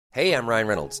Hey, I'm Ryan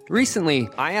Reynolds. Recently,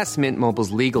 I asked Mint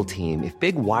Mobile's legal team if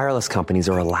big wireless companies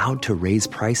are allowed to raise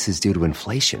prices due to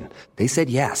inflation. They said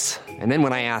yes. And then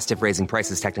when I asked if raising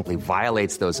prices technically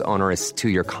violates those onerous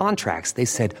two-year contracts, they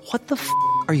said, "What the f***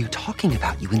 are you talking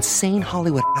about, you insane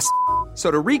Hollywood ass?" So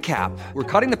to recap, we're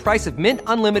cutting the price of Mint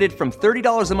Unlimited from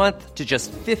 $30 a month to just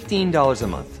 $15 a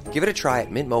month. Give it a try at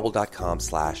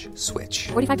mintmobile.com/switch.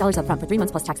 $45 up front for 3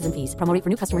 months plus taxes and fees. Promo rate for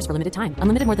new customers for limited time.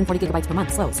 Unlimited more than 40 gigabytes per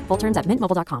month. Slows full terms at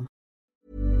mintmobile.com.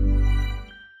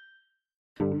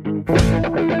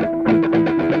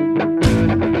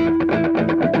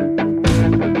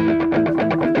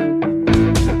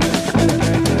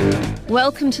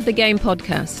 Welcome to the Game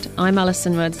Podcast. I'm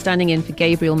Alison Rudd, standing in for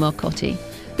Gabriel Marcotti.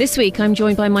 This week I'm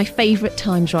joined by my favourite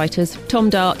Times writers, Tom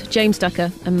Dart, James Ducker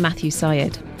and Matthew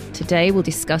Syed. Today we'll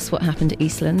discuss what happened at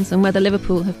Eastlands and whether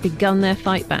Liverpool have begun their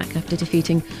fight back after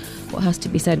defeating what has to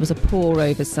be said was a poor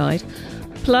Rovers side.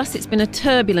 Plus, it's been a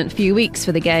turbulent few weeks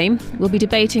for the game. We'll be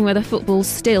debating whether football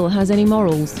still has any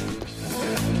morals.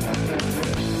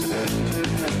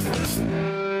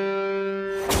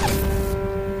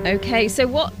 OK, so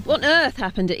what on earth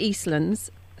happened at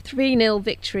Eastlands? 3-0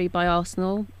 victory by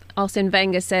Arsenal. Arsene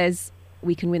Wenger says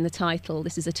we can win the title.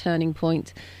 This is a turning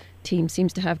point. Team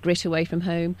seems to have grit away from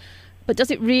home. But does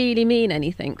it really mean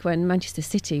anything when Manchester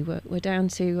City were down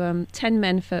to 10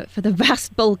 men for the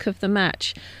vast bulk of the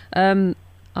match? I'll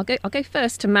go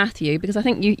first to Matthew, because I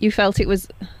think you felt it was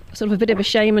sort of a bit of a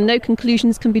shame and no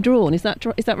conclusions can be drawn. Is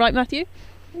that right, Matthew?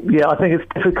 Yeah, I think it's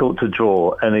difficult to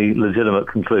draw any legitimate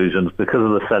conclusions because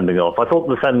of the sending off. I thought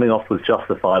the sending off was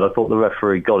justified. I thought the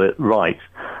referee got it right.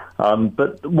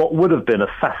 But what would have been a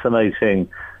fascinating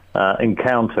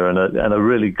encounter and a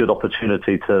really good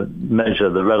opportunity to measure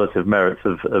the relative merits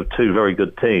of two very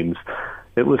good teams,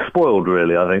 it was spoiled,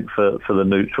 really, I think, for the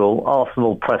neutral.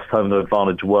 Arsenal pressed home the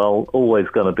advantage well, always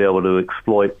going to be able to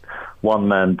exploit one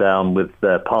man down with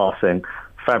their passing.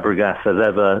 Fabregas, as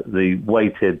ever, the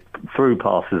weighted through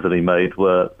passes that he made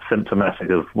were symptomatic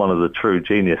of one of the true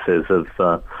geniuses of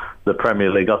the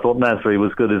Premier League. I thought Nasri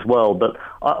was good as well, but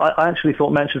I actually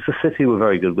thought Manchester City were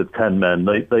very good with 10 men.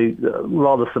 They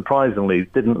rather surprisingly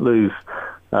didn't lose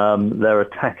their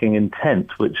attacking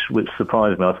intent, which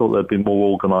surprised me. I thought they'd be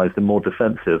more organised and more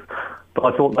defensive. But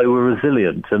I thought they were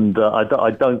resilient, and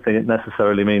I don't think it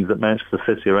necessarily means that Manchester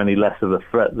City are any less of a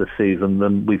threat this season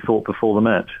than we thought before the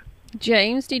match.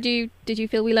 James, did you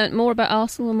feel we learnt more about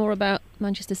Arsenal or more about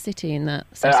Manchester City in that?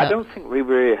 I don't think we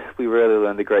really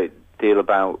learned a great deal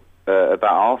about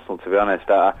Arsenal, to be honest.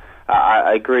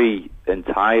 I agree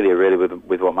entirely, really,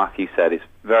 with what Matthew said. It's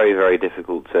very, very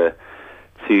difficult to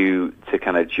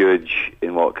kind of judge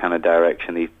in what kind of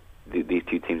direction these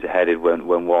two teams are headed when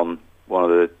one of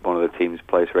the teams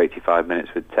plays for 85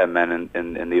 minutes with 10 men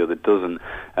and the other doesn't.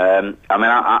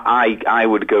 I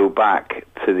would go back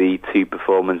to the two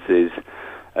performances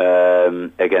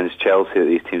against Chelsea that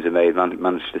these teams have made.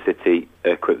 Manchester City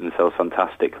equipped themselves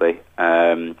fantastically,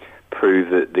 proved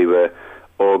that they were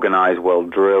organised, well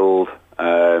drilled,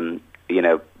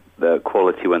 the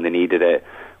quality when they needed it.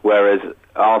 Whereas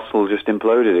Arsenal just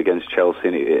imploded against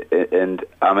Chelsea, and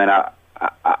I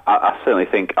certainly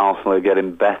think Arsenal are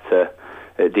getting better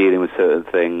at dealing with certain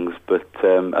things, but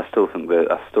I still think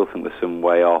there's some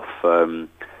way off.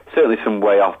 Certainly, some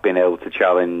way off being able to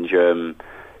challenge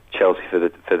Chelsea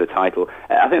for the title.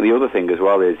 I think the other thing as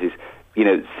well is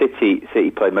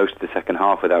City played most of the second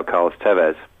half without Carlos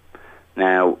Tevez.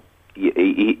 Now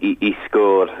he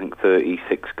scored, I think,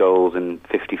 36 goals in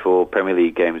 54 Premier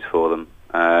League games for them.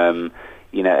 And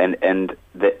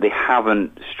they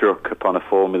haven't struck upon a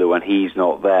formula when he's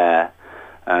not there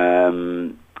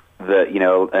that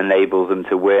enables them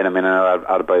to win. I mean, I know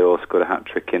Adebayor scored a hat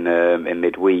trick in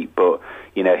midweek, but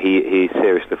he's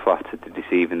seriously flattered to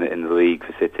deceive in the league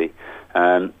for City.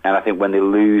 And I think when they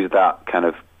lose that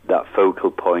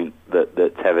focal point that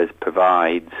Tevez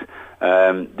provides,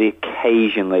 they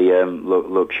occasionally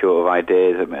look short of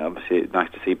ideas. I mean, obviously, it's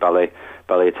nice to see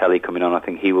Balotelli coming on. I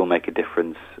think he will make a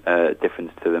difference to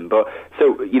them. But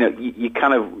so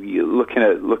you're looking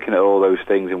at all those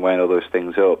things and weighing all those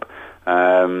things up.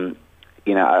 I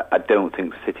don't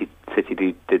think City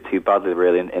did too badly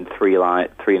really. And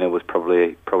 3-0 was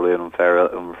probably an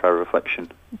unfair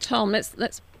reflection. Tom,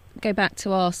 let's go back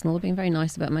to Arsenal. Being very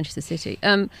nice about Manchester City.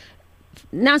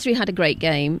 Nasri had a great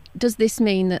game. Does this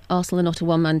mean that Arsenal are not a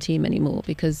one-man team anymore?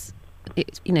 Because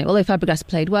although Fabregas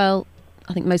played well,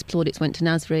 I think most plaudits went to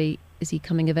Nasri. Is he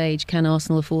coming of age? Can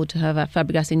Arsenal afford to have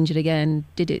Fabregas injured again?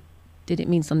 Did it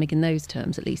mean something in those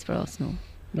terms, at least for Arsenal?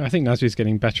 I think Nasri's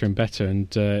getting better and better,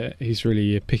 and he's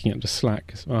really picking up the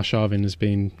slack. Arshavin has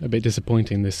been a bit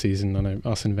disappointing this season. I know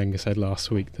Arsene Wenger said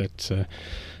last week that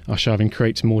Arshavin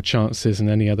creates more chances than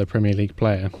any other Premier League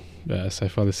player so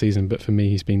far this season, but for me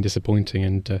he's been disappointing,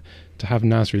 and to have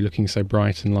Nasri looking so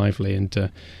bright and lively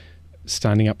and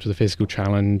standing up to the physical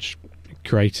challenge,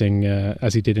 creating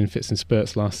as he did in fits and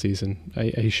spurts last season,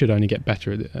 he should only get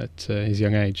better at his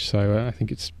young age, so I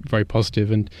think it's very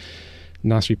positive, and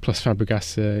Nasri plus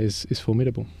Fabregas is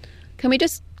formidable. Can we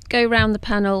just go round the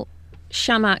panel?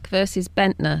 Chamakh versus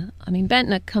Bendtner. I mean,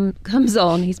 Bendtner comes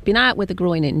on, he's been out with a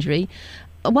groin injury.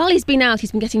 While he's been out,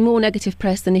 he's been getting more negative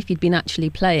press than if he'd been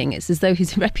actually playing. It's as though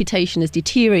his reputation has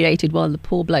deteriorated while the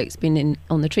poor bloke's been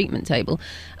on the treatment table.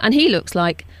 And he looks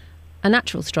like a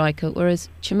natural striker, whereas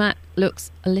Chamakh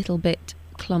looks a little bit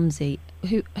clumsy.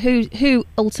 Who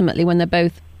ultimately, when they're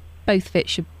both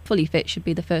fit, fully fit, should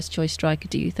be the first choice striker,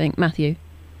 do you think, Matthew?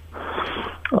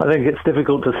 I think it's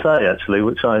difficult to say, actually,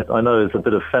 which I know is a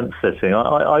bit of fence sitting.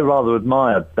 I rather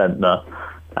admire Bendtner,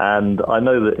 and I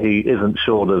know that he isn't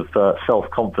short of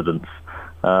self-confidence,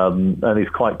 and he's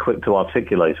quite quick to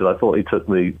articulate it. I thought he took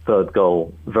the third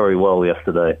goal very well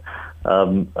yesterday.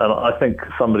 And I think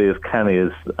somebody as canny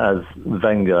as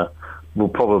Wenger will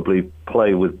probably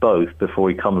play with both before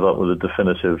he comes up with a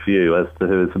definitive view as to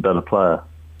who is the better player.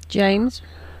 James?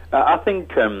 I think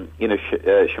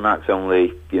Chamakh's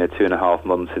only 2.5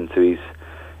 months into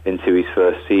his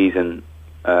first season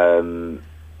in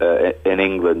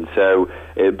England, so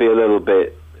it'd be a little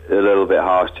bit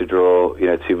harsh to draw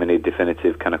too many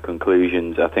definitive kind of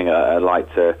conclusions. I think I'd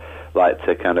like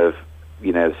to kind of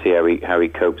see how he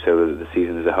copes over the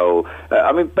season as a whole.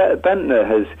 I mean, Bendtner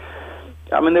has.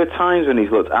 I mean, there are times when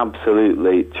he's looked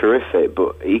absolutely terrific,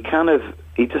 but he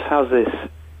just has this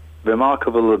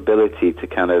remarkable ability to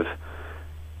kind of,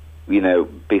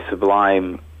 be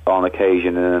sublime on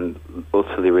occasion and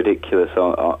utterly ridiculous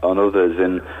on others.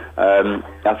 And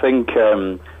I think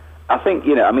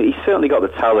he's certainly got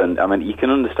the talent. I mean, you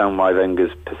can understand why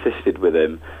Wenger's persisted with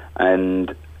him,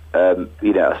 and I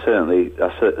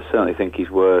certainly think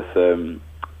he's worth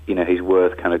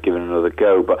kind of giving another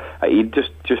go. But it'd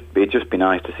just be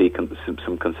nice to see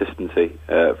some consistency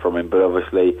from him. But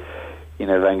obviously,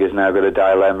 Wenger's now got a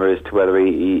dilemma as to whether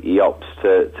he opts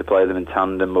to play them in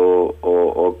tandem or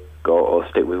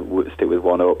stick with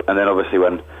one up. And then obviously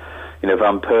when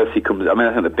Van Persie comes, I mean,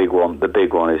 I think the big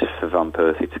one is for Van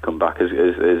Persie to come back as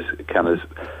kind of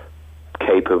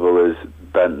capable as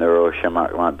Bendtner or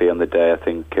Chamakh might be on the day. I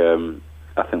think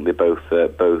they both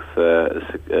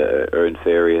are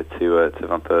inferior to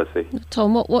Van Persie.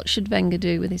 Tom, what should Wenger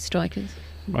do with his strikers?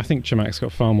 I think Chamakh's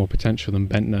got far more potential than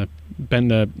Bendtner.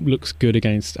 Bendtner looks good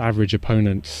against average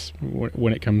opponents.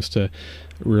 When it comes to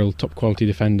real top quality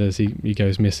defenders, he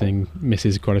goes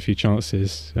misses quite a few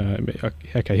chances.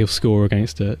 He'll score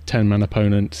against a 10-man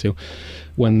opponent.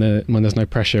 When there's no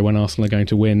pressure, when Arsenal are going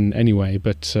to win anyway.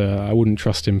 But I wouldn't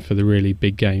trust him for the really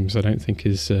big games. I don't think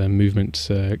his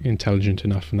movement's intelligent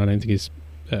enough, and I don't think his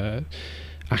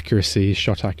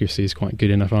shot accuracy is quite good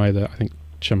enough either. I think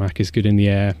Chamakh is good in the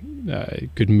air,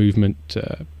 good movement,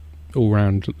 all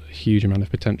round huge amount of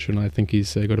potential, and I think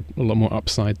he's got a lot more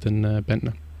upside than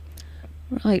Bendtner.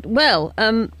 Right. Well,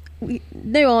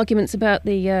 no arguments about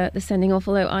the sending off.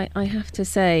 Although I have to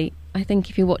say, I think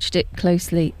if you watched it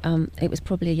closely, it was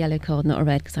probably a yellow card, not a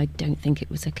red, because I don't think it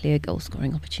was a clear goal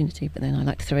scoring opportunity. But then I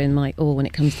like to throw in my all when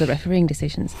it comes to the refereeing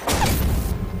decisions.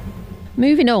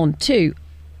 Moving on to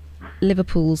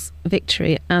Liverpool's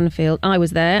victory at Anfield. I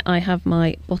was there. I have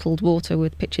my bottled water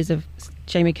with pictures of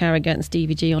Jamie Carragher and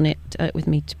Stevie G on it with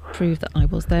me to prove that I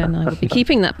was there, and I will be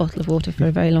keeping that bottle of water for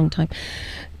a very long time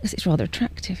because it's rather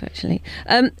attractive, actually.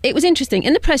 It was interesting.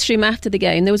 In the press room after the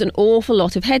game, there was an awful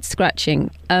lot of head scratching.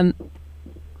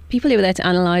 People who were there to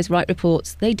analyse, write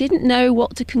reports, they didn't know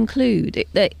what to conclude.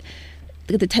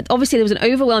 Obviously, there was an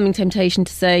overwhelming temptation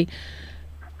to say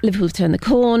Liverpool have turned the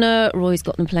corner, Roy's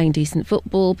got them playing decent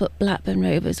football, but Blackburn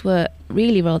Rovers were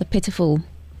really rather pitiful,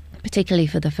 particularly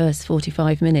for the first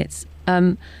 45 minutes.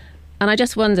 And I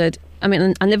just wondered,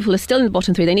 and Liverpool are still in the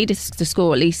bottom three. They needed to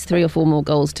score at least 3 or 4 more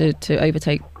goals to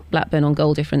overtake Blackburn on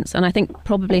goal difference. And I think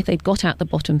probably if they'd got out the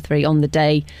bottom three on the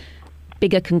day,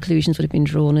 bigger conclusions would have been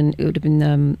drawn, and it would have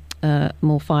been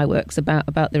more fireworks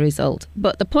about the result.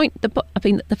 But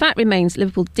the fact remains,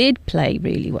 Liverpool did play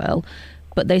really well,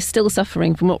 but they're still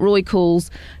suffering from what Roy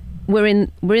calls we're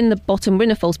in the bottom, we're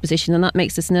in a false position, and that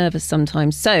makes us nervous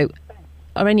sometimes. So,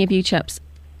 are any of you chaps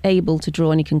able to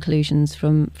draw any conclusions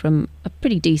from a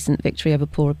pretty decent victory over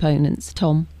poor opponents?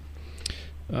 Tom?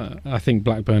 I think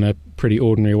Blackburn are pretty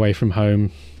ordinary away from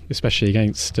home, especially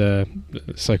against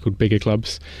so-called bigger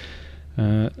clubs.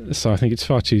 So I think it's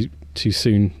far too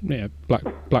soon. Yeah,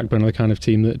 Blackburn are the kind of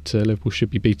team that Liverpool should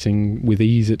be beating with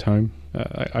ease at home.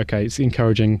 Okay, it's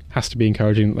encouraging, has to be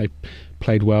encouraging that they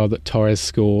played well, that Torres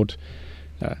scored.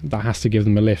 That has to give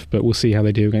them a lift, but we'll see how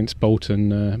they do against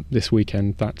Bolton this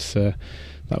weekend. That'll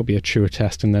be a truer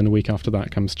test, and then the week after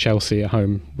that comes Chelsea at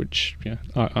home, which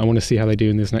I want to see how they do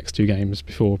in these next two games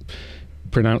before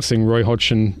pronouncing Roy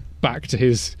Hodgson back to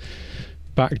his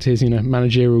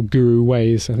managerial guru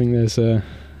ways. I think there's a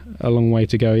long way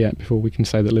to go yet before we can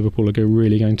say that Liverpool are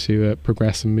really going to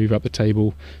progress and move up the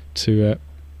table to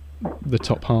the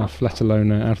top half, let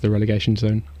alone out of the relegation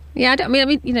zone. Yeah, I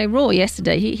mean, Roy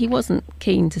yesterday, he wasn't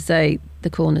keen to say the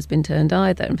corner's been turned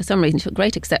either, and for some reason he took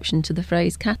great exception to the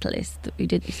phrase catalyst that we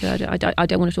did. He said, I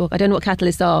don't want to talk. I don't know what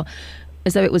catalysts are,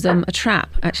 as though it was a trap,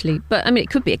 actually. But I mean, it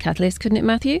could be a catalyst, couldn't it,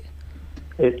 Matthew?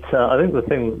 I think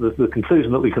the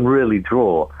conclusion that we can really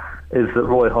draw is that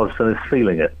Roy Hodgson is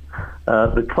feeling it.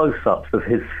 The close-ups of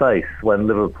his face when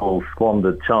Liverpool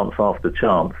squandered chance after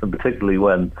chance, and particularly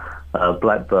when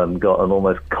Blackburn got an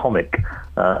almost comic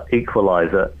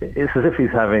equaliser, it's as if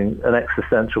he's having an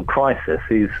existential crisis.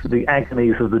 The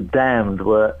agonies of the damned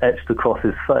were etched across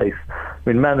his face. I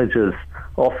mean, managers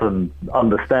often,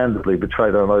 understandably,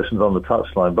 betray their emotions on the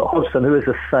touchline, but Hodgson, who is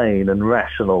a sane and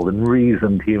rational and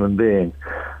reasoned human being,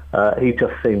 he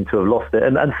just seemed to have lost it.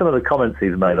 And some of the comments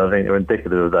he's made, I think, are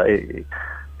indicative of that.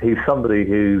 He's somebody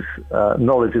whose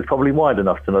knowledge is probably wide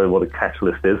enough to know what a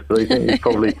catalyst is, but I think he's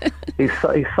probably he's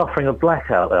suffering a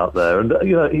blackout out there. And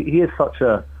he is such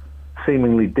a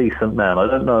seemingly decent man. I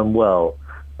don't know him well,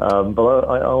 but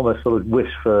I almost sort of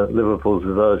wish for Liverpool's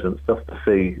resurgence just to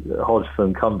see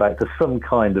Hodgson come back to some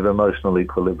kind of emotional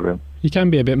equilibrium. He can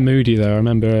be a bit moody, though. I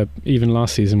remember even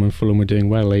last season when Fulham were doing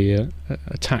well, he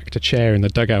attacked a chair in the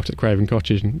dugout at Craven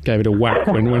Cottage and gave it a whack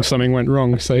when something went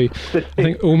wrong. So I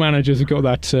think all managers have got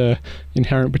that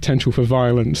inherent potential for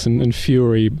violence and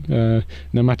fury, no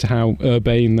matter how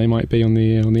urbane they might be on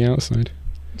the outside.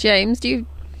 James, can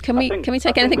we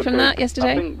take anything from that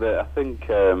yesterday? I think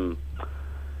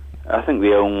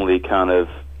the only kind of,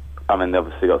 I mean, they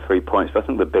obviously got 3 points, but I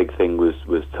think the big thing was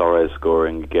Torres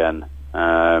scoring again.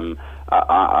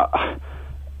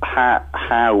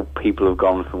 How people have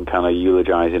gone from kind of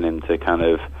eulogising him to kind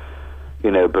of,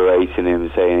 berating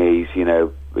him, saying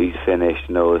he's finished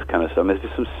and all this kind of stuff. There's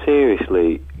been some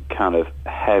seriously kind of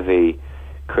heavy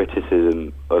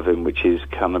criticism of him, which is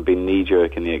kind of been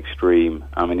knee-jerk in the extreme.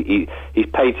 I mean, he's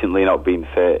patently not been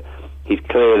fit. He's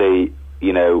clearly,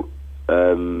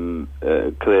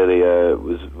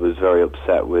 was very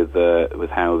upset with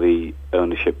how the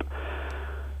ownership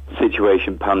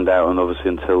situation panned out, and obviously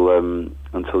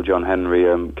until John Henry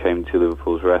came to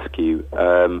Liverpool's rescue.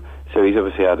 So he's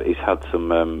obviously had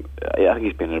some. I think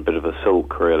he's been in a bit of a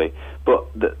sulk, really. But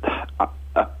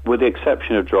with the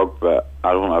exception of Drogba,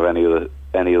 I don't have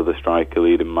any other striker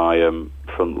leading my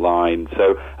front line.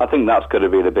 So I think that's going to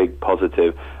be the big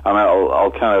positive. I mean,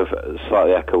 I'll kind of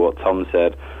slightly echo what Tom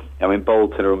said. I mean,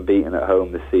 Bolton are unbeaten at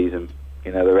home this season.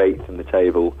 They're 8th in the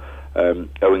table.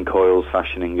 Owen Coyle's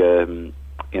fashioning a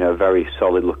very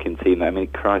solid-looking team. I mean,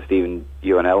 Christ, even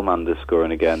Ewan Elmander's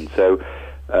scoring again. So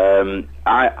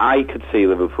I could see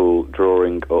Liverpool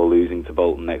drawing or losing to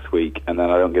Bolton next week, and then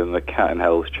I don't give them a cat and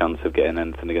hell's chance of getting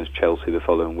anything against Chelsea the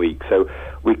following week. So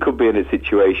we could be in a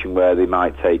situation where they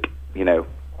might take,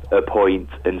 a point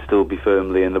and still be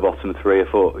firmly in the bottom three. A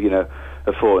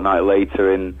fortnight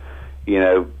later, in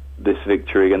this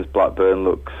victory against Blackburn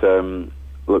looks a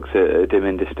dim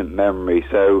and distant memory.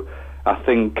 So I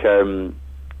think. I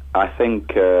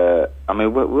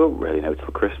mean, we'll really know till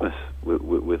Christmas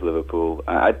with Liverpool.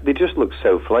 They just look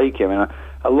so flaky. I mean,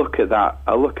 I look at that.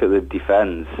 I look at the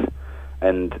defence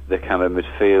and the kind of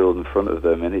midfield in front of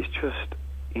them, and it's just,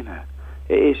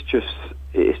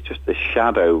 it's just a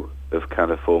shadow of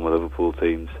kind of former Liverpool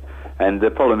teams. And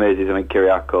the problem is I mean,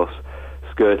 Kyriakos,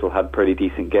 Skrtel had pretty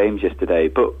decent games yesterday,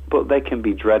 but they can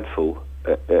be dreadful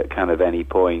at kind of any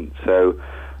point. So.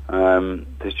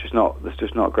 There's just not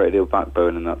a great deal of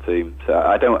backbone in that team. So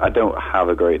I don't have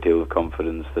a great deal of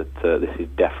confidence that this is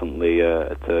definitely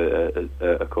a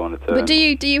corner turn. But do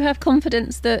you have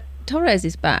confidence that Torres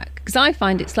is back? Because I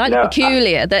find it slightly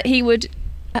peculiar that he would,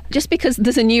 just because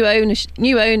there's a new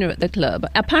owner at the club.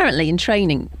 Apparently, in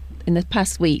training in the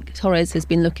past week, Torres has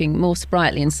been looking more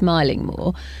sprightly and smiling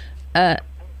more.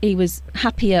 He was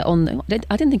happier I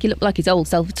didn't think he looked like his old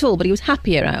self at all, but he was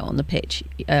happier out on the pitch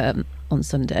on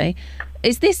Sunday.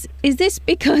 Is this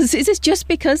just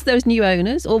because there's new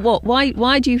owners, or what?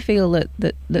 Why do you feel that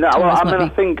no, Torres I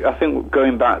think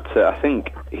going back to, I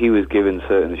think he was given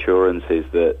certain assurances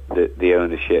that the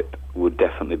ownership would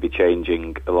definitely be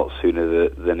changing a lot sooner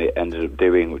than it ended up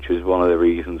doing, which was one of the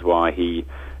reasons why he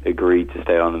agreed to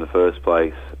stay on in the first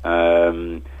place.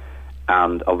 And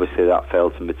obviously that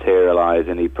failed to materialise,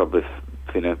 and he probably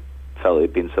felt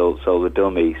he'd been sold a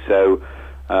dummy. So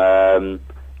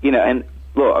and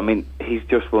look, I mean, he's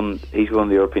won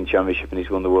the European Championship, and he's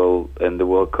won the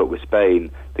World Cup with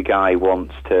Spain. The guy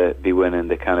wants to be winning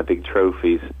the kind of big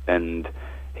trophies, and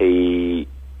he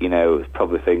is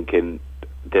probably thinking,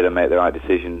 did I make the right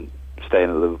decision staying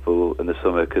at Liverpool in the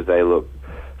summer, because they look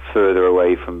further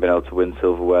away from being able to win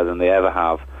silverware than they ever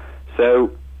have.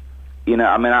 So,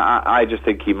 I just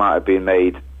think he might have been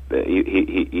made.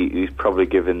 He's probably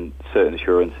given certain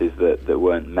assurances that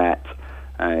weren't met.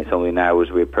 It's only now, as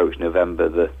we approach November,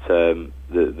 that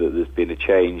there's been a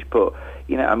change. But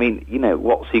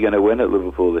what's he going to win at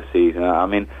Liverpool this season? I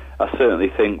mean, I certainly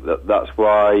think that's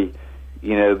why.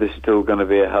 There's still going to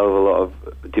be a hell of a lot of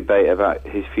debate about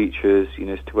his futures,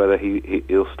 as to whether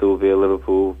he'll still be a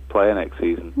Liverpool player next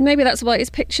season. Maybe that's why his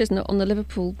picture's not on the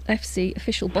Liverpool FC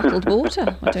official bottled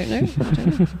water. I don't know.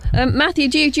 Matthew,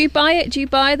 do you buy it? Do you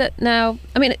buy that now?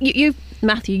 I mean,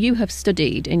 Matthew, you have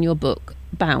studied in your book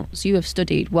Bounce. You have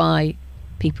studied why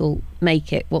people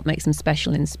make it, what makes them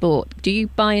special in sport. Do you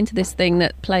buy into this thing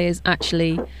that players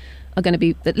actually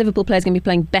that Liverpool players are going to be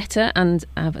playing better and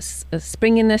have a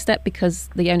spring in their step because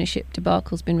the ownership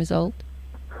debacle's been resolved?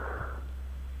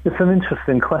 It's an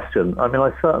interesting question. I mean,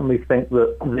 I certainly think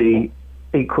that the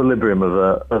equilibrium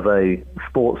of a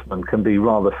sportsman can be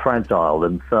rather fragile,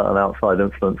 and certain outside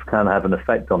influence can have an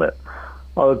effect on it.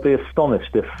 I would be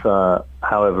astonished if,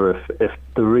 however, if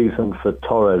the reason for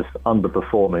Torres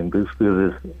underperforming is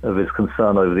because of his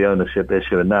concern over the ownership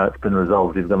issue, and now it's been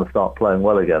resolved, he's going to start playing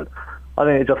well again. I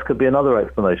think it just could be another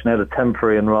explanation. He had a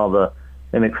temporary and rather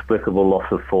inexplicable loss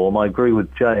of form. I agree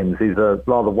with James. He's a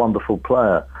rather wonderful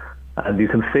player, and you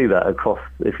can see that across,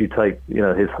 if you take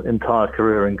his entire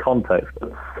career in context.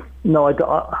 But no,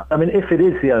 I mean, if it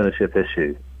is the ownership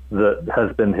issue that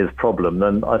has been his problem,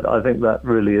 then I think that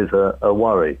really is a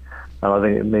worry, and I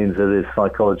think it means that his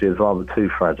psychology is rather too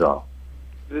fragile.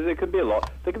 There could be a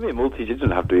lot. There could be a multitude. It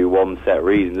doesn't have to be one set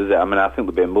reason, does it? I mean, I think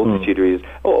there'll be a multitude of reasons.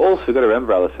 Also, you've got to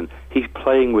remember, Alison, he's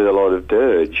playing with a lot of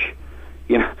dirge.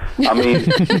 I mean,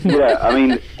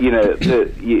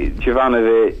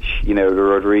 Jovanovic,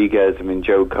 Rodriguez,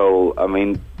 Joe Cole. I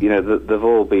mean, they've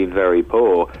all been very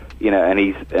poor.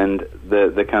 And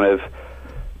the kind of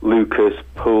Lucas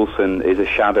Poulsen is a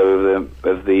shadow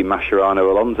of the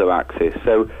Mascherano-Alonso axis.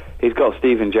 So he's got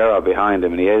Steven Gerrard behind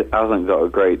him, and he hasn't got a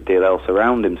great deal else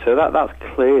around him. So that's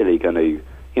clearly going to,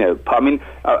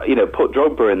 put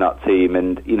Drogba in that team,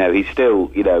 and he's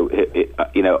still,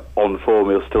 on form.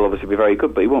 He'll still obviously be very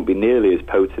good, but he won't be nearly as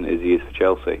potent as he is for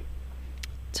Chelsea.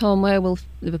 Tom, where will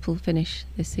Liverpool finish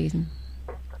this season?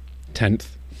 10th.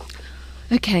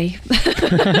 Okay,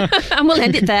 and we'll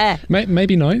end it there.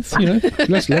 Maybe 9th.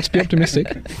 Let's be optimistic.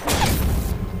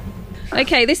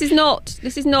 Okay, this is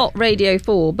not Radio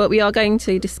 4, but we are going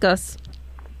to discuss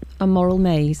a moral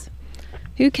maze.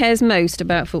 Who cares most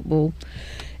about football?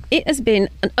 It has been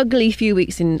an ugly few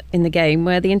weeks in the game,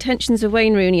 where the intentions of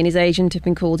Wayne Rooney and his agent have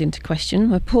been called into question,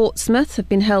 where Portsmouth have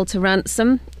been held to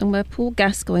ransom, and where Paul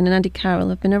Gascoigne and Andy Carroll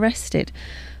have been arrested.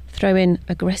 Throw in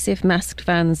aggressive masked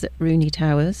fans at Rooney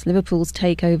Towers, Liverpool's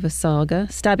takeover saga,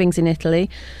 stabbings in Italy,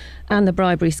 and the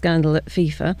bribery scandal at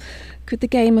FIFA. Could the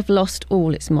game have lost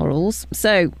all its morals?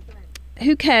 So,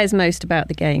 who cares most about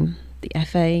the game? The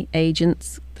FA,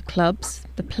 agents, the clubs,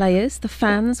 the players, the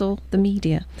fans, or the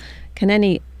media? Can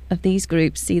any of these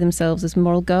groups see themselves as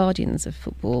moral guardians of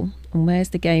football? And where's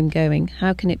the game going?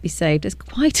 How can it be saved? There's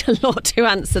quite a lot to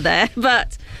answer there,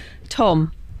 but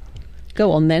Tom,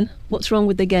 go on then. What's wrong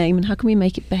with the game, and how can we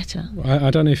make it better?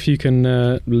 I don't know if you can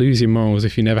lose your morals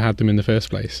if you never had them in the first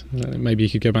place. Maybe you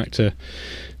could go back to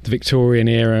the Victorian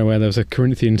era, where there was a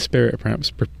Corinthian spirit,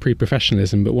 perhaps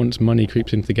pre-professionalism, but once money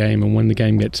creeps into the game, and when the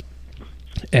game gets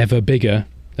ever bigger,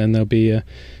 then there'll be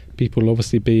people will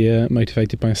obviously be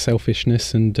motivated by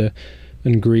selfishness and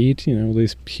greed, all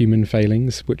these human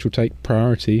failings, which will take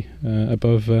priority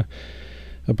above a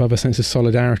sense of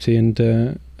solidarity and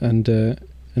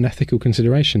ethical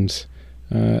considerations.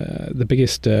 The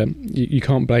biggest, you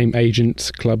can't blame agents,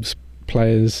 clubs,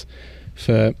 players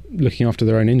for looking after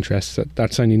their own interests.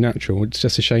 That's only natural. It's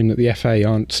just a shame that the FA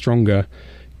aren't stronger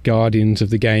guardians of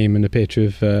the game and appear to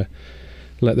have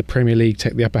let the Premier League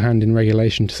take the upper hand in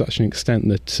regulation to such an extent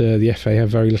that the FA have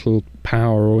very little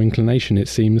power or inclination, it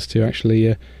seems, to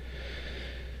actually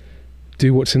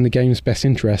do what's in the game's best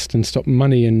interest and stop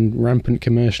money and rampant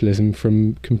commercialism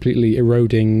from completely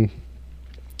eroding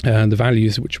the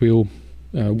values which we all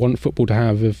want football to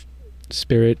have, of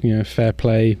spirit, fair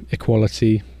play,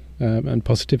 equality, and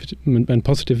positivity.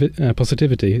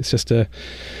 It's just I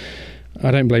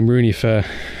don't blame Rooney for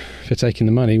taking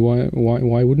the money.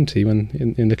 Why wouldn't he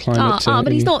when in the climate?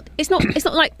 But he's not. It's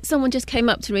not like someone just came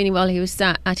up to Rooney while he was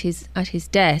sat at his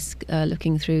desk,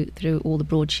 looking through all the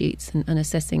broadsheets and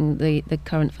assessing the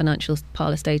current financial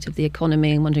parlour state of the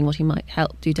economy and wondering what he might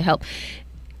do to help.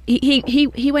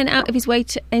 He went out of his way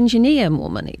to engineer more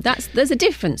money. There's a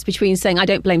difference between saying I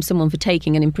don't blame someone for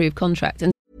taking an improved contract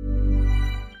and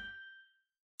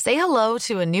say hello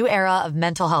to a new era of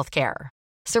mental health care.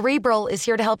 Cerebral is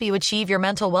here to help you achieve your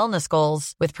mental wellness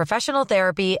goals with professional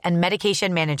therapy and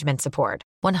medication management support.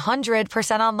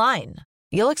 100% online.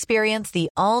 You'll experience the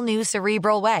all-new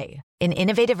Cerebral Way, an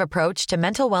innovative approach to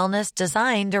mental wellness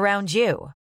designed around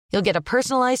you. You'll get a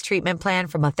personalized treatment plan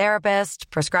from a therapist,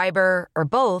 prescriber, or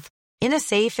both in a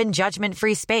safe and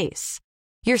judgment-free space.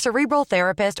 Your Cerebral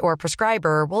therapist or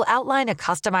prescriber will outline a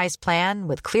customized plan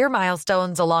with clear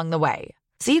milestones along the way,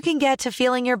 so you can get to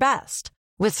feeling your best.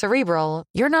 With Cerebral,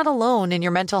 you're not alone in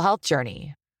your mental health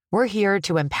journey. We're here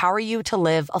to empower you to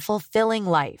live a fulfilling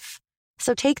life.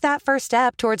 So take that first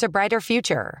step towards a brighter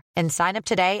future and sign up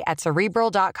today at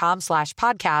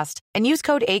Cerebral.com/podcast and use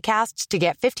code ACAST to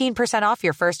get 15% off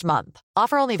your first month.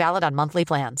 Offer only valid on monthly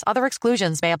plans. Other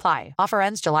exclusions may apply. Offer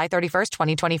ends July 31st,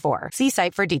 2024. See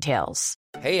site for details.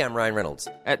 Hey, I'm Ryan Reynolds.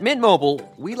 At Mint Mobile,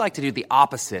 we like to do the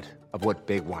opposite of what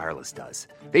Big Wireless does.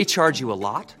 They charge you a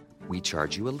lot. We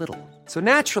charge you a little. So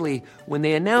naturally, when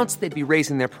they announced they'd be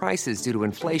raising their prices due to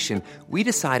inflation, we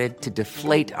decided to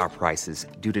deflate our prices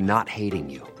due to not hating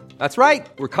you. That's right.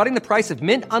 We're cutting the price of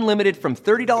Mint Unlimited from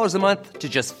 $30 a month to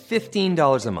just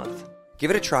 $15 a month.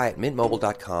 Give it a try at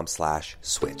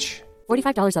mintmobile.com/switch.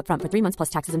 $45 up front for 3 months plus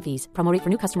taxes and fees. Promo rate for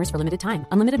new customers for limited time.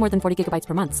 Unlimited more than 40 gigabytes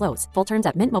per month. Slows full terms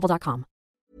at mintmobile.com.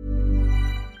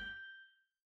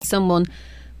 someone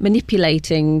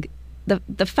manipulating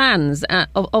the fans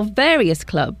of various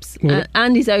clubs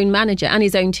and his own manager and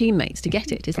his own teammates to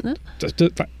get it, isn't it?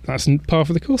 That's part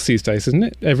of the course these days, isn't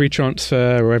it? Every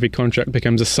transfer or every contract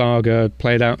becomes a saga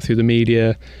played out through the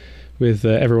media with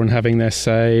everyone having their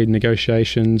say,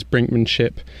 negotiations,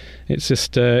 brinkmanship. It's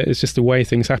just the way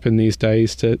things happen these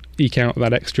days to eke out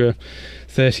that extra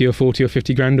 30 or 40 or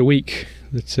 50 grand a week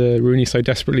that Rooney so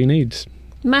desperately needs.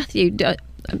 Matthew,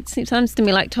 it sounds to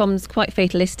me like Tom's quite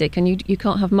fatalistic and you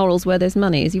can't have morals where there's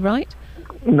money. Is he right?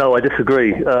 No, I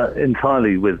disagree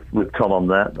entirely with Tom on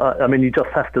that. I mean, you just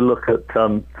have to look at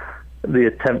the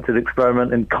attempted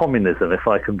experiment in communism, if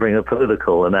I can bring a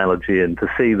political analogy in, to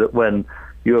see that when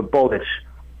you abolish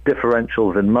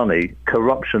differentials in money,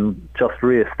 corruption just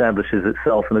re-establishes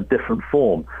itself in a different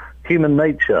form. Human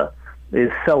nature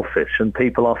is selfish and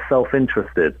people are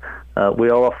self-interested. We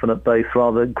are often at base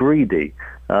rather greedy.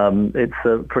 It's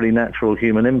a pretty natural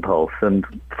human impulse, and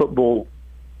football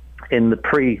in the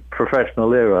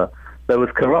pre-professional era, there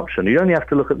was corruption. You only have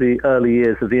to look at the early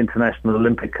years of the International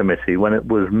Olympic Committee when it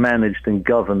was managed and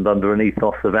governed under an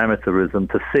ethos of amateurism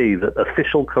to see that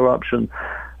official corruption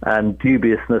and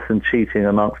dubiousness and cheating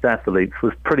amongst athletes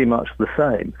was pretty much the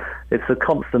same. It's a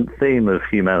constant theme of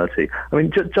humanity. I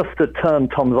mean, just to turn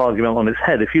Tom's argument on its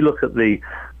head, if you look at the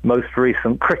most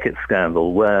recent cricket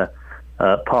scandal where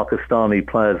Pakistani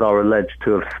players are alleged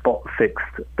to have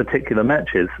spot-fixed particular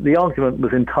matches, the argument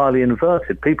was entirely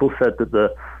inverted. People said that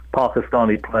the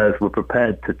Pakistani players were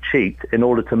prepared to cheat in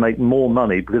order to make more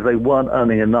money because they weren't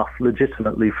earning enough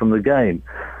legitimately from the game.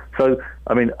 So,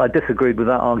 I mean, I disagreed with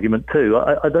that argument too.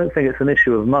 I don't think it's an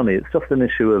issue of money. It's just an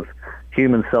issue of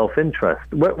human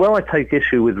self-interest. Where I take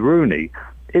issue with Rooney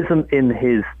isn't in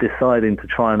his deciding to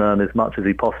try and earn as much as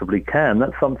he possibly can.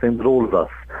 That's something that all of us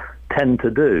tend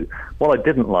to do. What I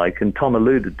didn't like, and Tom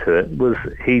alluded to it, was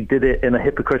he did it in a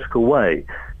hypocritical way.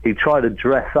 He tried to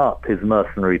dress up his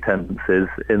mercenary tendencies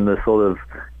in the sort of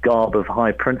garb of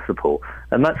high principle.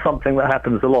 And that's something that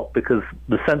happens a lot because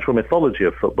the central mythology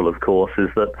of football, of course, is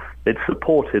that it's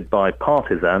supported by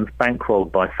partisans,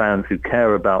 bankrolled by fans who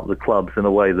care about the clubs in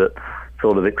a way that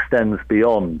sort of extends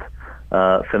beyond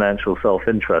financial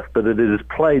self-interest, but it is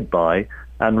played by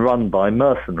and run by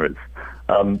mercenaries.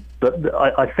 But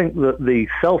I think that the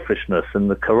selfishness and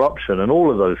the corruption and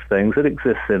all of those things, it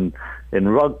exists in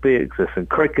rugby, it exists in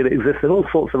cricket, it exists in all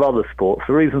sorts of other sports.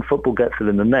 The reason football gets it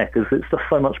in the neck is it's just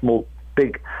so much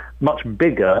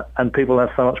bigger, and people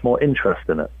have so much more interest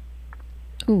in it.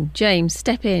 Oh, James,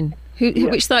 step in.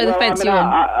 Which side of the fence are you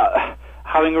on?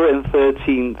 Having written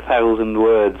 13,000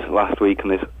 words last week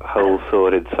on this whole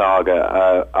sordid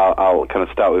saga, I'll kind of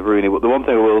start with Rooney. But the one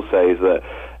thing I will say is that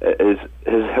as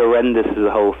horrendous as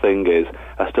the whole thing is,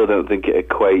 I still don't think it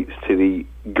equates to the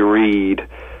greed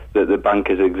that the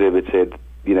bankers exhibited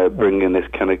bringing this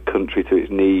kind of country to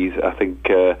its knees. I think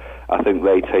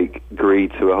they take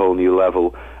greed to a whole new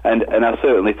level, and I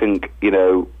certainly think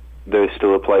there is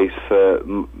still a place for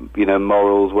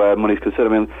morals where money's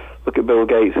considered. I mean, look at Bill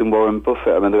Gates and Warren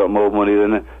Buffett. I mean, they've got more money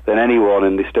than anyone,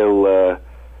 and they still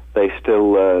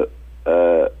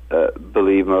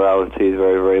believe morality is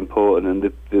very, very important, and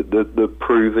they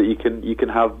prove that you can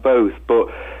have both. But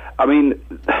I mean,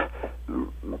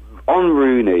 on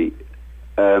Rooney,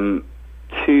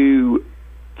 to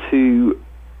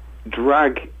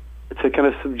drag, to kind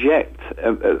of subject,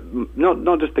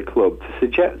 not just the club,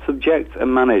 to subject a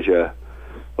manager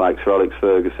like Sir Alex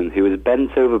Ferguson, who was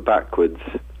bent over backwards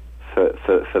for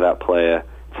that player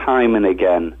time and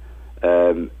again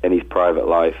in his private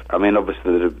life. I mean,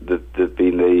 obviously there's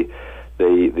been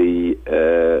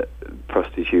the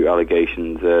prostitute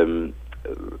allegations,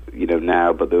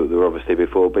 now, but there were obviously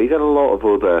before. But he's had a lot of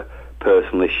other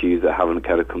personal issues that haven't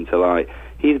kind of come to light.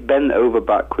 He's bent over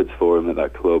backwards for him at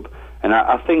that club, and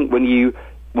I think when you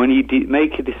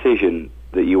make a decision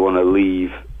that you want to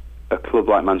leave a club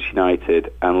like Manchester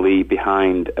United and leave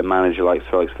behind a manager like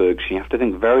Sir Alex Ferguson, you have to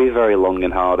think very, very long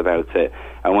and hard about it.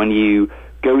 And when you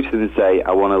go to them and say,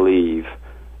 I want to leave,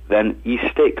 then you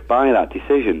stick by that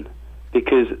decision.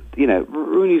 Because,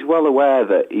 Rooney's well aware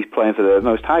that he's playing for the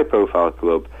most high-profile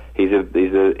club. He's the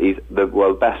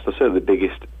best, or certainly the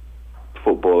biggest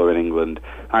footballer in England,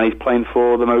 and he's playing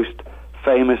for the most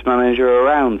famous manager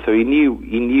around. So he knew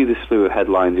the slew of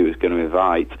headlines he was going to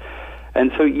invite.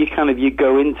 And so you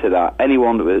go into that.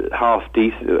 Anyone that was half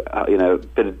decent, a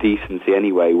bit of decency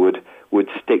anyway, would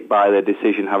stick by their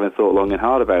decision, having thought long and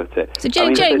hard about it. So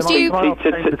James, do you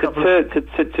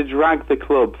to drag the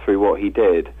club through what he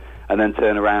did, and then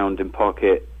turn around and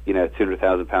pocket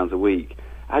 £200,000 a week?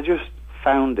 I just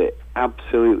found it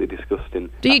absolutely disgusting.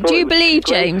 Do you believe,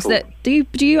 James, that do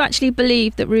you actually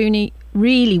believe that Rooney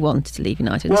really wanted to leave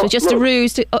United? This was just a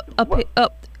ruse to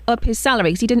up his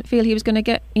salary because he didn't feel he was going to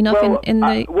get enough in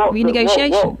the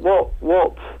renegotiation.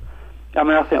 What? I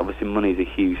mean, I think obviously money is a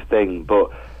huge thing,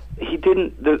 but he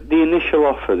didn't. The initial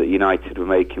offer that United were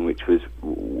making, which was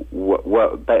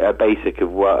a basic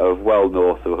of well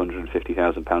north of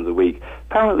 £150,000 a week.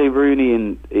 Apparently, Rooney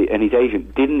and his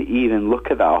agent didn't even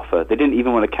look at that offer. They didn't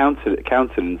even want to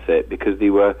countenance it because they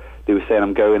were saying,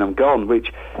 "I'm going, I'm gone,"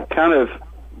 which kind of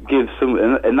gives some,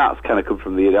 and that's kind of come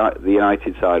from the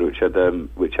United side, which I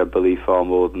believe far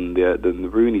more than the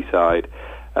Rooney side.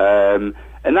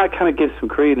 And that kind of gives some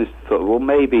credence to thought, well,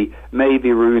 maybe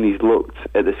Rooney's looked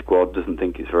at the squad, doesn't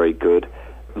think it's very good,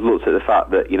 looked at the fact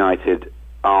that United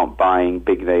aren't buying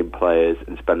big-name players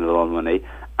and spending a lot of money,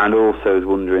 and also is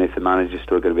wondering if the manager's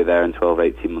still going to be there in 12,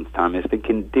 18 months' time. He's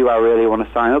thinking, do I really want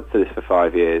to sign up to this for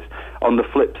 5 years? On the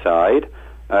flip side,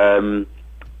 has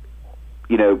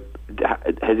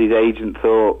his agent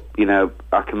thought,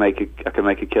 I can make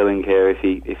a killing here if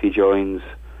he joins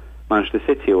Manchester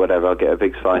City or whatever? I'll get a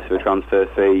big slice of a transfer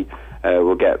fee.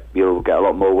 We'll get a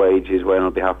lot more wages. Wayne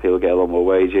will be happy. He'll get a lot more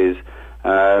wages,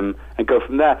 and go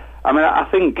from there. I mean, I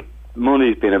think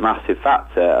money's been a massive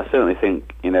factor. I certainly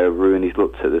think Rooney's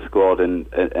looked at the squad and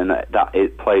that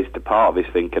it plays the part of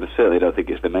his thinking. I certainly don't think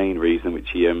it's the main reason which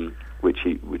he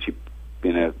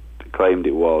claimed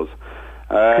it was.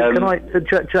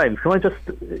 James, can I just?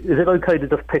 Is it okay to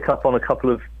just pick up on a couple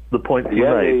of the points you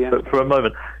made for a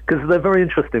moment? Because they're very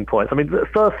interesting points. I mean,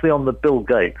 firstly on the Bill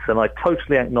Gates, and I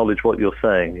totally acknowledge what you're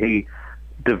saying. He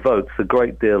devotes a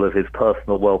great deal of his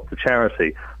personal wealth to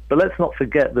charity. But let's not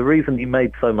forget the reason he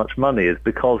made so much money is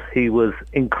because he was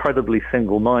incredibly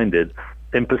single-minded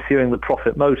in pursuing the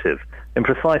profit motive in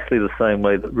precisely the same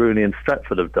way that Rooney and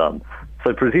Stretford have done.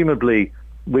 So presumably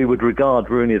we would regard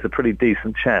Rooney as a pretty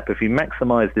decent chap if he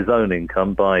maximised his own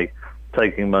income by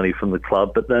taking money from the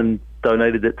club, but then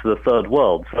donated it to the third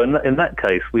world. So in that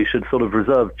case, we should sort of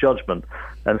reserve judgment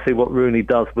and see what Rooney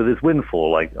does with his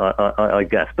windfall, I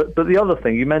guess. But the other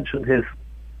thing, you mentioned his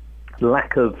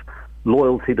lack of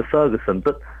loyalty to Ferguson,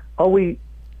 but are we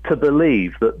to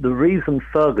believe that the reason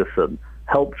Ferguson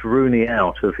helped Rooney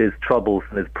out of his troubles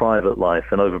in his private life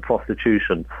and over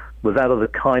prostitution was out of the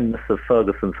kindness of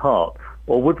Ferguson's heart?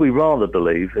 Or would we rather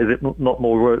believe, is it not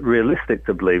more realistic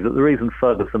to believe, that the reason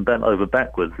Ferguson bent over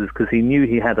backwards is because he knew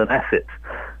he had an asset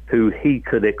who he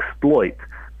could exploit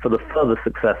for the further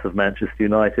success of Manchester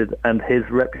United and his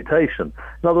reputation?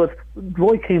 In other words,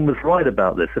 Roy Keane was right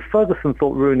about this. If Ferguson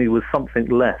thought Rooney was something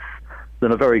less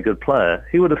than a very good player,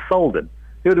 he would have sold him.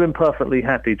 He would have been perfectly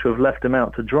happy to have left him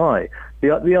out to dry.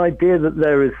 The idea that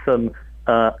there is some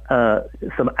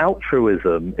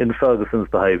altruism in Ferguson's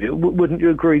behaviour, wouldn't you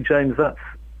agree, James, that's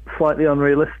slightly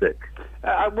unrealistic?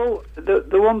 Well,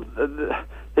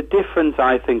 the difference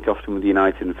I think often with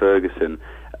United and Ferguson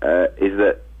is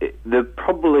that they're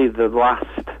probably the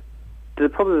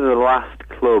last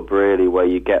club really where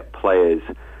you get players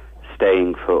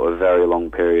staying for a very long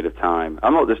period of time.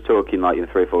 I'm not just talking like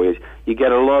 3 or 4 years. You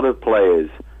get a lot of players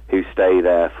who stay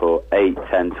there for 8,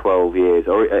 10, 12 years,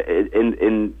 or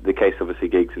in the case obviously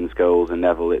Giggs and Scholes and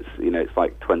Neville, it's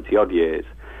like 20 odd years.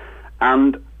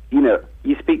 And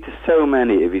you speak to so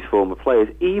many of his former players,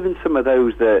 even some of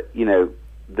those that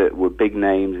that were big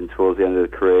names, and towards the end of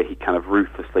the career he kind of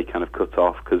ruthlessly kind of cut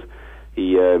off because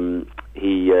he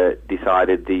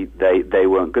decided they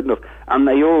weren't good enough, and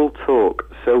they all talk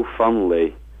so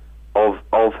fondly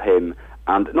of him,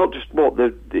 and not just what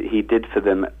he did for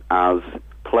them as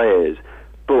players,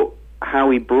 but how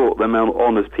he brought them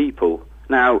on as people.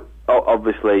 Now,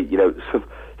 obviously,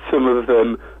 some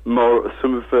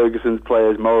of Ferguson's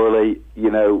players morally,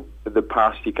 in the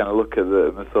past, you kind of look at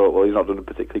them and thought, well, he's not done a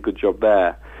particularly good job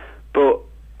there. But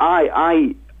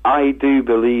I do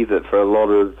believe that for a lot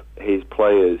of his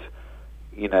players,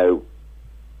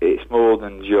 it's more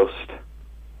than just,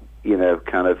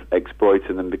 kind of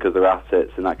exploiting them because they're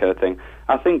assets and that kind of thing.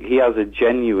 I think he has a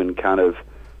genuine kind of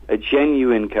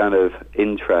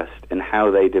interest in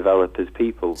how they develop as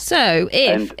people. So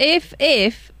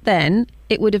if then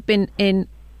it would have been in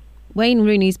Wayne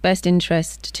Rooney's best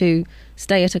interest to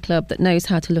stay at a club that knows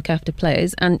how to look after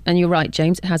players, and you're right,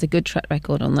 James, it has a good track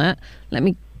record on that. Let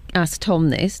me ask Tom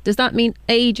this: does that mean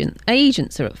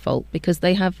agents are at fault because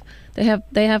they have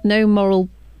no moral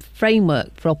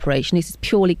framework for operation? This is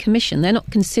purely commission. They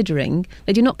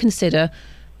do not consider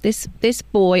this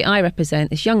boy I represent,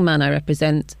 this young man I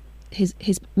represent,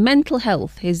 his mental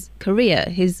health, his career,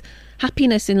 his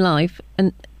happiness in life,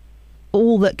 and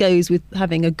all that goes with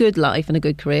having a good life and a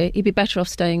good career. He'd be better off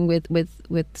staying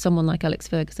with someone like Alex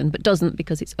Ferguson, but doesn't,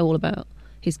 because it's all about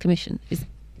his commission.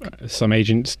 Some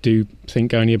agents do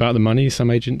think only about the money.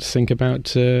 Some agents think about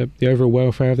the overall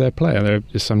welfare of their player. There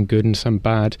are some good and some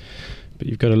bad, but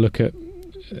you've got to look at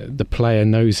the player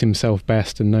knows himself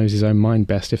best and knows his own mind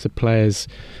best. If the player's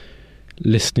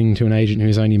listening to an agent who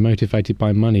is only motivated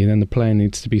by money, then the player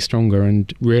needs to be stronger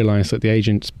and realise that the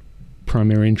agent's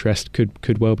primary interest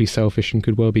could well be selfish and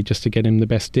could well be just to get him the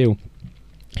best deal.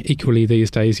 Equally,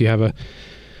 these days you have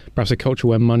perhaps a culture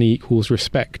where money equals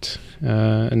respect,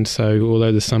 and so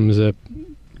although the sums are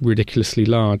ridiculously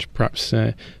large, perhaps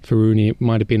for Rooney it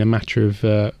might have been a matter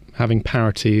of having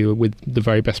parity with the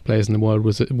very best players in the world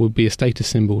would be a status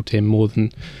symbol to him more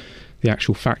than the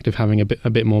actual fact of having a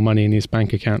bit more money in his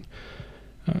bank account.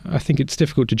 I think it's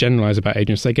difficult to generalise about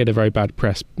agents. They get a very bad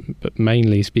press, but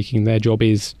mainly speaking, their job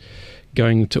is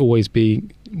going to always be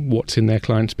what's in their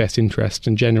client's best interest,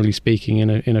 and generally speaking,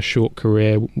 in a short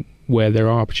career where there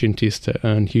are opportunities to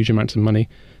earn huge amounts of money,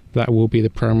 that will be the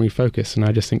primary focus. And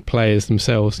I just think players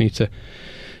themselves need to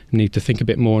think a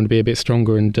bit more and be a bit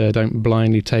stronger, and don't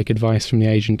blindly take advice from the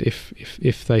agent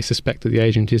if they suspect that the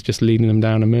agent is just leading them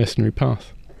down a mercenary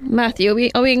path. Matthew,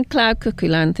 are we in cloud cuckoo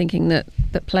land, thinking that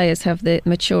players have the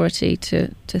maturity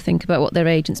to think about what their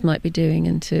agents might be doing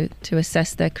and to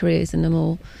assess their careers in a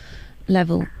more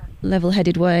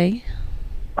level-headed way?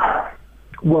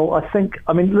 Well,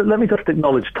 let me just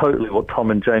acknowledge totally what Tom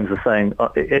and James are saying.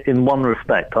 In one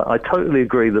respect, I totally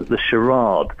agree that the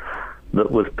charade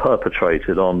that was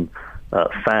perpetrated on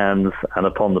fans and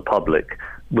upon the public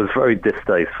was very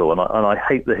distasteful, and I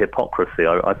hate the hypocrisy.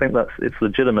 I think it's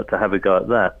legitimate to have a go at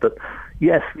that. But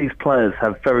yes, these players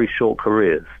have very short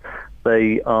careers.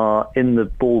 They are in the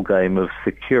ball game of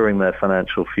securing their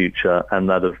financial future and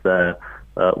that of their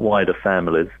wider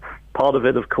families. Part of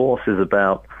it, of course, is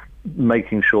about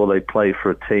making sure they play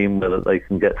for a team where that they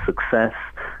can get success,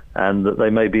 and that they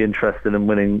may be interested in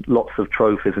winning lots of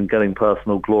trophies and getting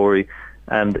personal glory,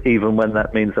 and even when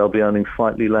that means they'll be earning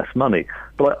slightly less money.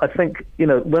 But I think,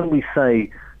 when we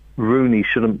say Rooney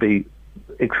shouldn't be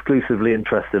exclusively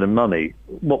interested in money,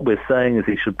 what we're saying is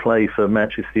he should play for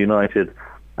Manchester United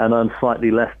and earn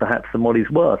slightly less perhaps than what he's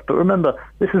worth. But remember,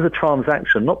 this is a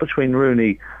transaction not between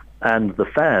Rooney and the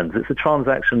fans. It's a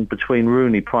transaction between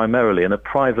Rooney primarily and a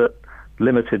private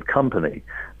limited company.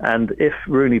 And if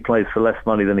Rooney plays for less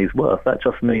money than he's worth, that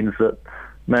just means that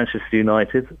Manchester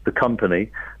United, the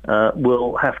company,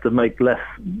 will have to make less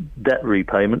debt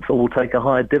repayments, or will take a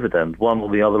higher dividend, one or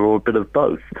the other, or a bit of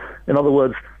both. In other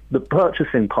words, the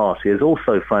purchasing party is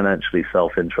also financially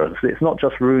self-interested. It's not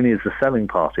just Rooney as the selling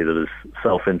party that is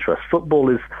self-interest.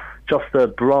 Football is just a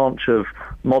branch of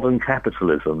modern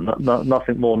capitalism,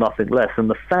 nothing more, nothing less. And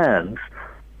the fans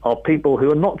are people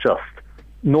who are not just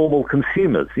normal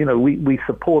consumers. We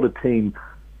support a team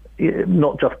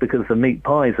not just because the meat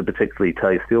pies are particularly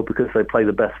tasty or because they play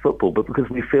the best football, but because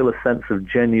we feel a sense of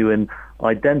genuine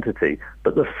identity.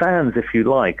 But the fans, if you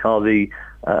like, are the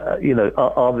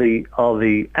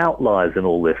outliers in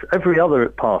all this. Every other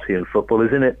party in football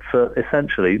is in it for,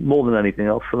 essentially, more than anything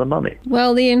else, for the money.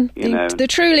 Well, the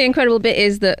truly incredible bit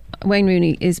is that Wayne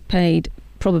Rooney is paid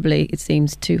probably, it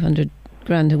seems,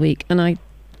 $200,000 a week, and I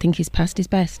think he's past his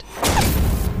best.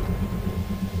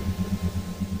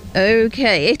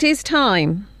 OK, it is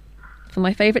time for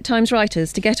my favourite Times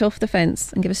writers to get off the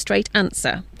fence and give a straight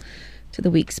answer to the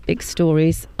week's big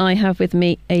stories. I have with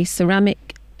me a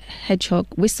ceramic hedgehog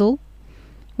whistle,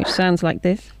 which sounds like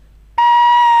this,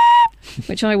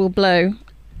 which I will blow.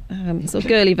 Sort of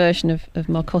girly version of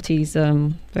Marcotti's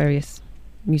various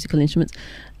musical instruments,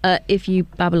 if you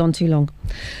babble on too long.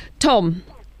 Tom,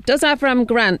 does Avram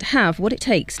Grant have what it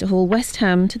takes to haul West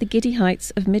Ham to the giddy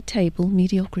heights of mid-table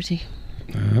mediocrity?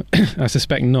 I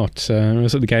suspect not. I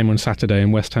was at the game on Saturday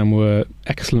and West Ham were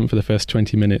excellent for the first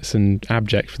 20 minutes and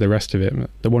abject for the rest of it.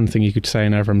 The one thing you could say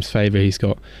in Avram's favour, he's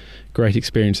got great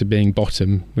experience of being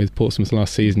bottom with Portsmouth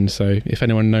last season, so if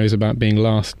anyone knows about being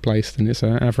last place, then it's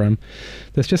Avram.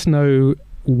 There's just no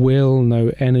will,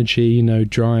 no energy, no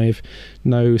drive,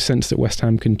 no sense that West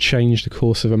Ham can change the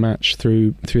course of a match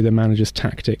through the manager's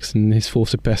tactics and his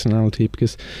force of personality,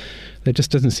 because there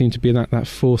just doesn't seem to be that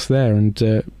force there.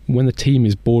 And when the team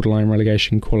is borderline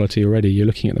relegation quality already, you're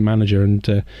looking at the manager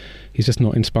and he's just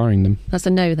not inspiring them. That's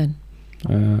a no then?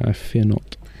 I fear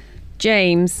not.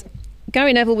 James,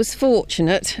 Gary Neville was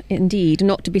fortunate indeed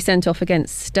not to be sent off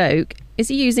against Stoke. Is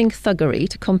he using thuggery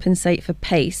to compensate for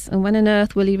pace, and when on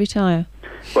earth will he retire?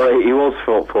 Well, he was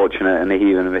fortunate, and he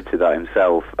even admitted that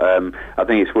himself. I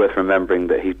think it's worth remembering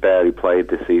that he's barely played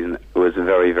this season. It was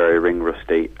very, very ring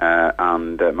rusty,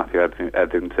 and Matthew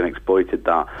Etherington exploited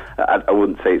that. I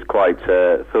wouldn't say it's quite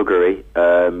thuggery.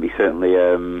 He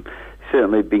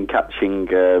certainly been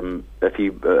catching a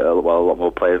lot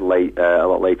more players a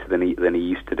lot later than he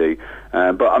used to do.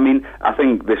 But I mean, I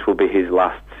think this will be his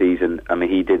last season. I mean,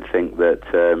 he did think that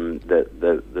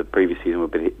the previous season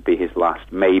would be his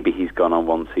last. Maybe he's gone on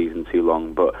one season too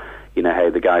long, but you know, hey,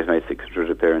 the guy's made 600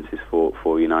 appearances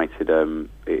for United.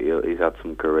 He's had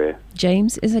some career.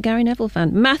 James is a Gary Neville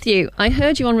fan. Matthew, I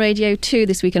heard you on Radio 2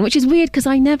 this weekend, which is weird because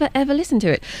I never ever listen to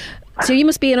it. So you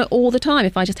must be in it all the time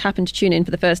if I just happen to tune in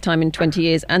for the first time in 20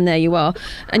 years, and there you are.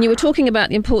 And you were talking about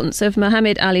the importance of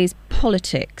Muhammad Ali's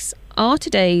politics. Are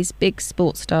today's big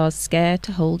sports stars scared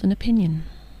to hold an opinion?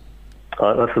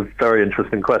 That's a very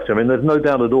interesting question. I mean, there's no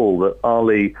doubt at all that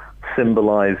Ali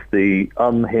symbolised the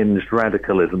unhinged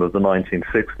radicalism of the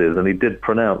 1960s, and he did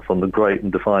pronounce on the great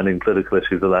and defining political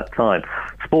issues of that time.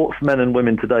 Sportsmen and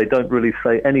women today don't really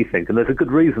say anything, and there's a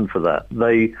good reason for that.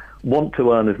 They want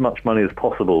to earn as much money as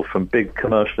possible from big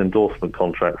commercial endorsement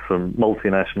contracts from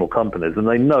multinational companies, and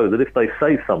they know that if they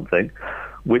say something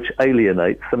which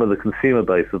alienates some of the consumer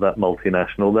base of that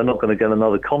multinational, they're not going to get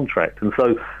another contract. And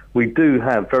so we do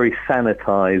have very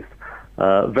sanitised,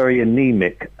 very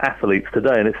anemic athletes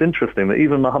today. And it's interesting that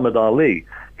even Muhammad Ali,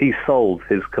 he sold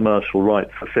his commercial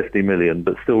rights for $50 million,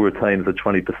 but still retains a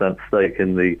 20% stake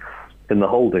in the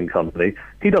holding company.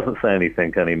 He doesn't say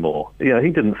anything anymore. You know, he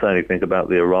didn't say anything about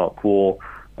the Iraq War,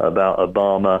 about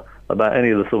Obama, about any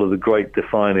of the sort of the great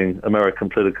defining American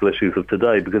political issues of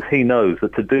today, because he knows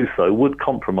that to do so would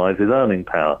compromise his earning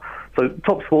power. So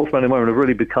top sportsmen and women have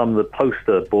really become the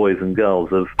poster boys and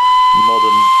girls of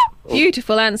modern...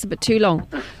 Beautiful answer, but too long.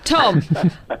 Tom,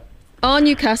 are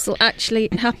Newcastle actually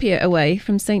happier away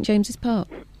from St James's Park?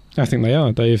 I think they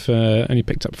are. They've only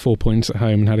picked up 4 points at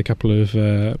home and had a couple of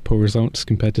poor results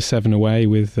compared to 7 away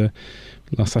with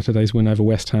last Saturday's win over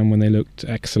West Ham when they looked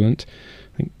excellent.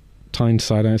 I think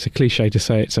Tyneside, it's a cliche to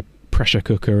say it's a pressure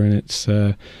cooker and it's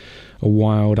a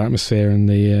wild atmosphere in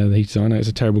the heat. I know it's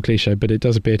a terrible cliche, but it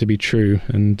does appear to be true.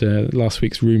 And last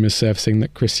week's rumours surfacing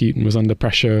that Chris Hughton was under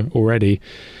pressure already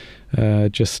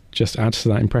just adds to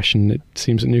that impression. It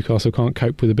seems that Newcastle can't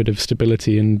cope with a bit of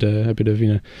stability and a bit of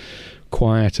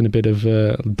quiet and a bit of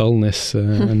dullness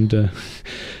and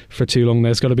for too long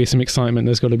there's got to be some excitement,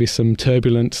 there's got to be some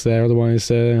turbulence there,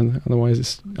 otherwise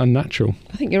it's unnatural.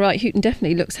 I think you're right. Hughton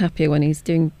definitely looks happier when he's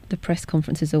doing the press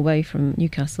conferences away from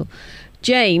Newcastle.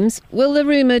 James, will the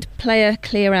rumoured player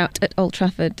clear out at Old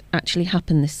Trafford actually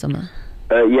happen this summer?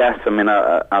 Yes, I mean,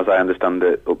 as I understand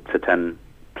it, up to 10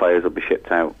 players will be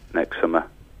shipped out next summer.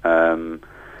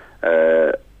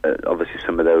 Obviously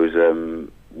some of those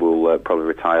will probably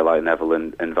retire, like Neville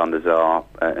and Van der Sar,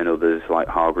 and others like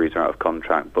Hargreaves are out of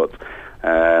contract, but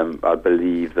I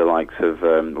believe the likes of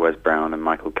Wes Brown and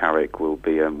Michael Carrick will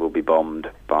be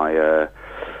bombed by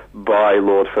by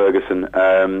Lord Ferguson,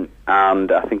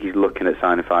 and I think he's looking at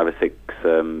signing 5 or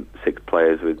 6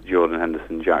 players with Jordan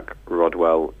Henderson, Jack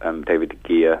Rodwell, David De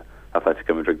Gea,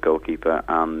 Atletico Madrid goalkeeper,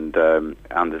 and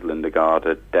Anders Lindegaard,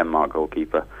 a Denmark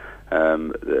goalkeeper.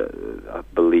 I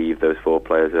believe those 4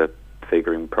 players are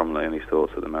figuring prominently in his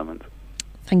thoughts at the moment.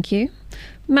 Thank you.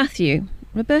 Matthew,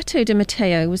 Roberto Di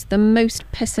Matteo was the most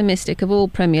pessimistic of all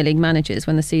Premier League managers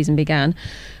when the season began.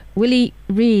 Will he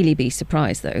really be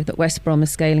surprised, though, that West Brom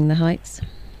is scaling the heights?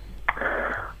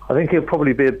 I think he'll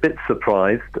probably be a bit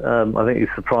surprised. I think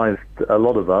he's surprised a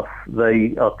lot of us.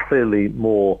 They are clearly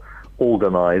more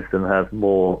organised and have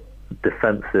more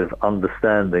defensive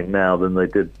understanding now than they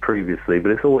did previously,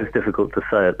 but it's always difficult to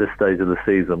say at this stage of the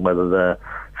season whether their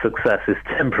success is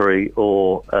temporary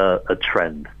or a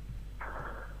trend.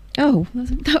 Oh,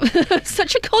 that was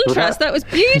such a contrast. That was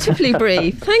beautifully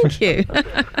brief. Thank you.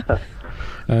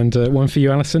 And one for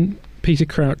you, Alison. Peter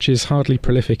Crouch is hardly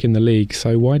prolific in the league,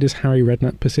 so why does Harry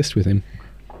Redknapp persist with him?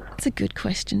 That's a good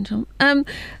question, Tom.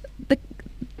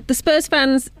 The Spurs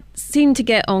fans seem to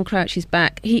get on Crouch's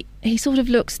back. He sort of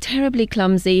looks terribly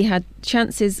clumsy. He had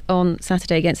chances on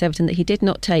Saturday against Everton that he did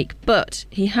not take, but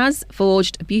he has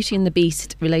forged a Beauty and the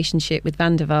Beast relationship with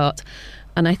Van der Vaart,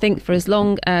 and I think for as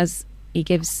long as he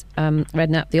gives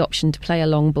Redknapp the option to play a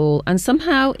long ball, and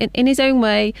somehow in his own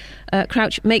way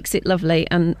Crouch makes it lovely,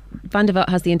 and Van der Vaart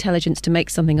has the intelligence to make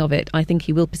something of it, I think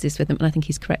he will persist with him, and I think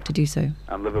he's correct to do so.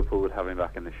 And Liverpool would have him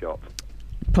back in the shop.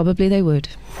 Probably they would.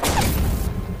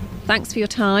 Thanks for your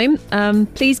time.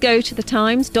 Please go to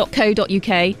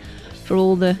thetimes.co.uk for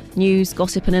all the news,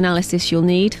 gossip and analysis you'll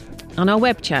need, and our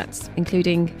web chats,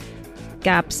 including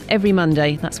Gabs every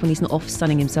Monday. That's when he's not off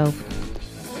sunning himself.